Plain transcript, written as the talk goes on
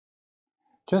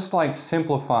Just like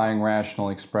simplifying rational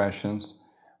expressions,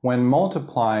 when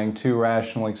multiplying two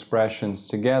rational expressions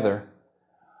together,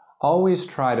 always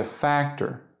try to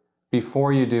factor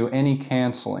before you do any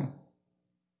canceling.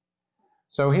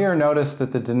 So here notice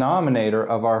that the denominator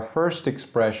of our first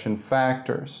expression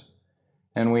factors,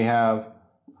 and we have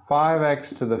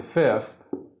 5x to the fifth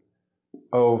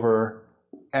over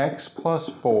x plus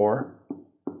 4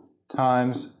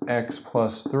 times x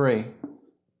plus 3.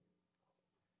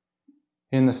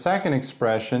 In the second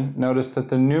expression, notice that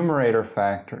the numerator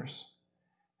factors,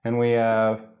 and we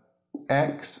have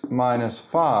x minus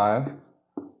 5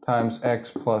 times x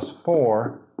plus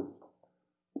 4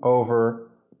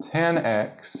 over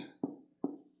 10x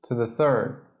to the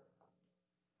third.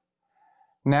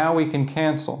 Now we can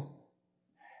cancel.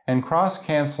 And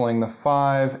cross-canceling the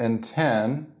 5 and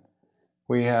 10,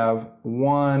 we have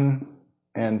 1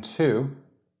 and 2.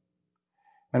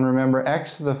 And remember,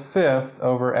 x to the fifth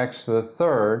over x to the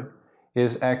third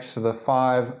is x to the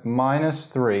 5 minus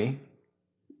 3,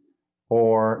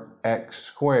 or x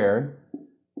squared.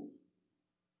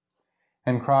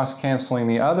 And cross-canceling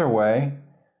the other way,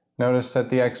 notice that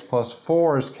the x plus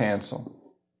 4's cancel.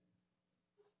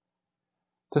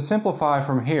 To simplify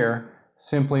from here,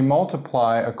 simply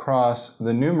multiply across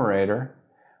the numerator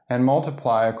and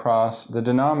multiply across the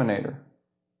denominator.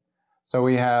 So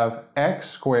we have x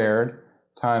squared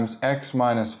times x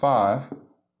minus 5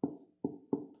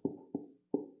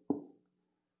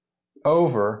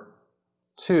 over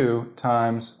 2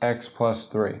 times x plus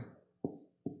 3.